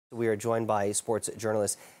We are joined by sports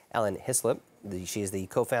journalist Ellen Hislop. She is the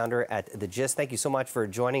co-founder at The Gist. Thank you so much for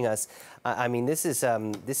joining us. I mean, this is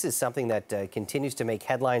something that continues to make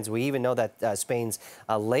headlines. We even know that Spain's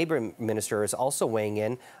labor minister is also weighing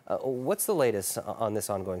in. What's the latest on this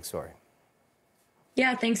ongoing story?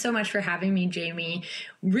 Yeah, thanks so much for having me, Jamie.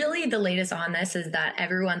 Really, the latest on this is that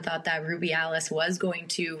everyone thought that Rubiales was going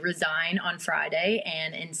to resign on Friday,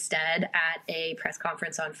 and instead, at a press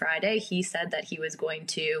conference on Friday, he said that he was going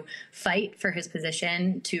to fight for his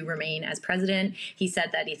position to remain as president. He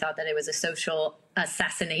said that he thought that it was a social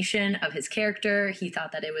assassination of his character. He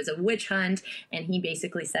thought that it was a witch hunt, and he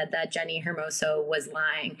basically said that Jenni Hermoso was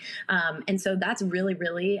lying. And so that's really,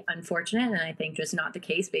 really unfortunate, and I think just not the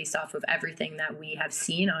case based off of everything that we have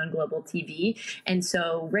seen on global TV. And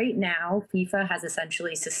so right now, FIFA has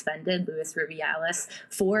essentially suspended Luis Rubiales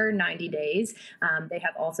for 90 days. They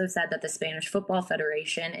have also said that the Spanish Football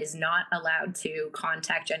Federation is not allowed to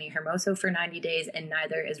contact Jenni Hermoso for 90 days, and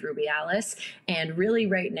neither is Rubiales. And really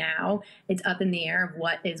right now, it's up in the air of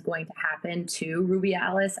what is going to happen to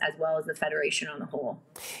Rubiales as well as the federation on the whole.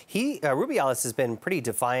 Rubiales has been pretty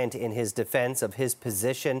defiant in his defense of his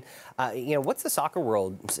position. What's the soccer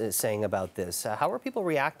world saying about this? How are people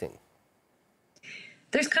reacting?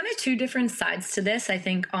 There's kind of two different sides to this. I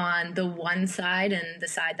think on the one side, and the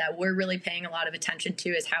side that we're really paying a lot of attention to,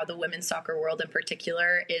 is how the women's soccer world in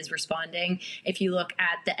particular is responding. If you look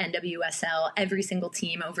at the NWSL, every single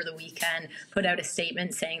team over the weekend put out a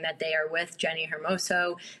statement saying that they are with Jenni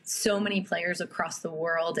Hermoso. So many players across the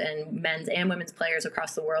world, and men's and women's players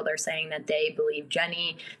across the world, are saying that they believe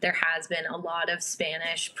Jenni. There has been a lot of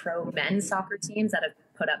Spanish pro men's soccer teams that have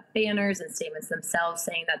put up banners and statements themselves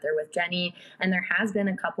saying that they're with Jenni. And there has been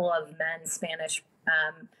a couple of men's Spanish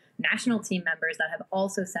national team members that have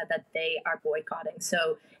also said that they are boycotting.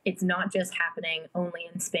 So it's not just happening only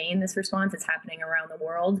in Spain, this response, it's happening around the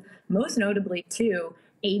world. Most notably, too,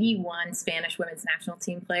 81 Spanish women's national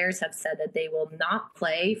team players have said that they will not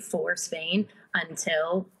play for Spain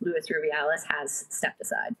until Luis Rubiales has stepped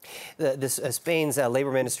aside. Spain's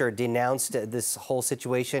labor minister denounced this whole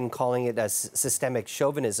situation, calling it as systemic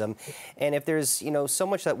chauvinism. And if there's, so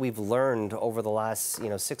much that we've learned over the last,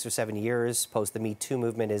 6 or 7 years post the Me Too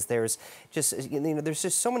movement, is there's just, there's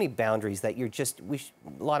just so many boundaries that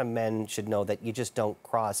a lot of men should know that you just don't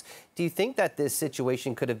cross. Do you think that this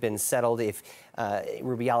situation could have been settled if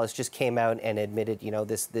Rubiales just came out and admitted,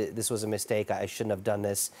 this was a mistake, I shouldn't have done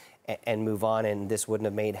this, and move on, and this wouldn't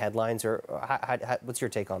have made headlines? Or what's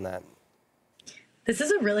your take on that? This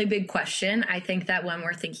is a really big question. I think that when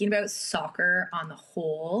we're thinking about soccer on the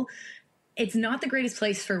whole, it's not the greatest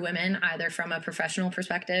place for women, either from a professional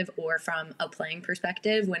perspective or from a playing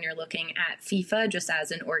perspective. When you're looking at FIFA, just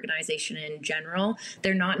as an organization in general,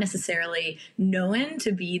 they're not necessarily known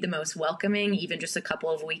to be the most welcoming. Even just a couple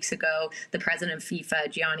of weeks ago, the president of FIFA,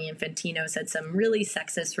 Gianni Infantino, said some really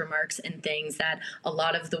sexist remarks and things that a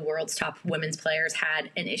lot of the world's top women's players had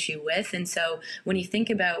an issue with. And so when you think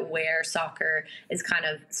about where soccer is kind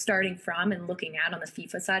of starting from and looking at on the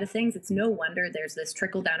FIFA side of things, it's no wonder there's this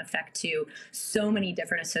trickle-down effect to so many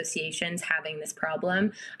different associations having this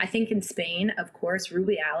problem. I think in Spain, of course,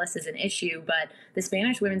 Rubiales is an issue, but the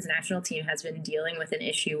Spanish women's national team has been dealing with an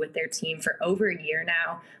issue with their team for over a year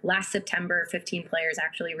now. Last September, 15 players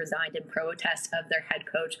actually resigned in protest of their head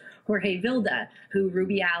coach, Jorge Vilda, who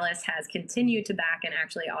Rubiales has continued to back and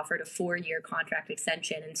actually offered a 4-year contract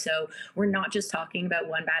extension. And so we're not just talking about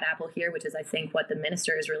one bad apple here, which is, I think, what the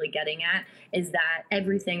minister is really getting at, is that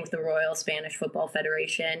everything with the Royal Spanish Football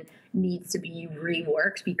Federation needs to be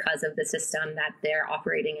reworked because of the system that they're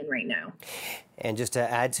operating in right now. And just to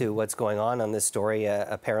add to what's going on this story,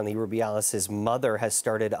 apparently Rubiales' mother has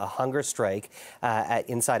started a hunger strike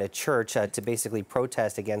inside a church to basically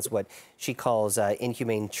protest against what she calls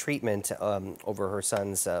inhumane treatment over her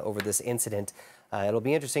sons over this incident. It'll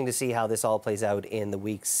be interesting to see how this all plays out in the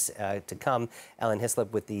weeks to come. Ellen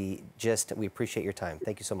Hislop with The Gist, we appreciate your time.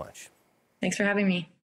 Thank you so much. Thanks for having me.